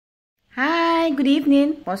good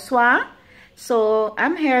evening, bonsoir. So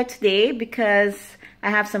I'm here today because I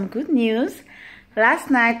have some good news. Last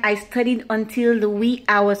night I studied until the wee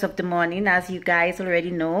hours of the morning. As you guys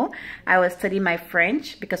already know, I was studying my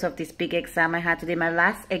French because of this big exam I had today, my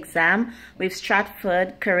last exam with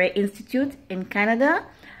Stratford Career Institute in Canada.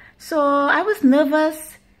 So I was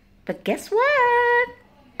nervous, but guess what?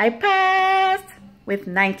 I passed with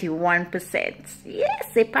 91%. Yes,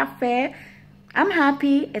 c'est parfait. I'm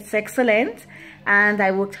happy, it's excellent, and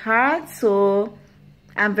I worked hard, so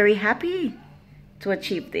I'm very happy to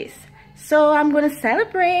achieve this. So I'm going to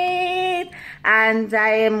celebrate, and I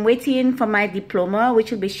am waiting for my diploma,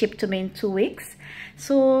 which will be shipped to me in 2 weeks.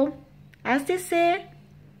 So as they say,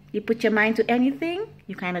 you put your mind to anything,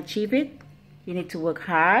 you can achieve it. You need to work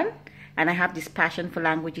hard, and I have this passion for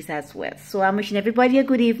languages as well. So I'm wishing everybody a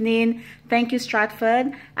good evening. Thank you,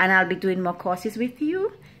 Stratford, and I'll be doing more courses with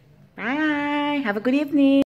you. Bye. Have a good evening.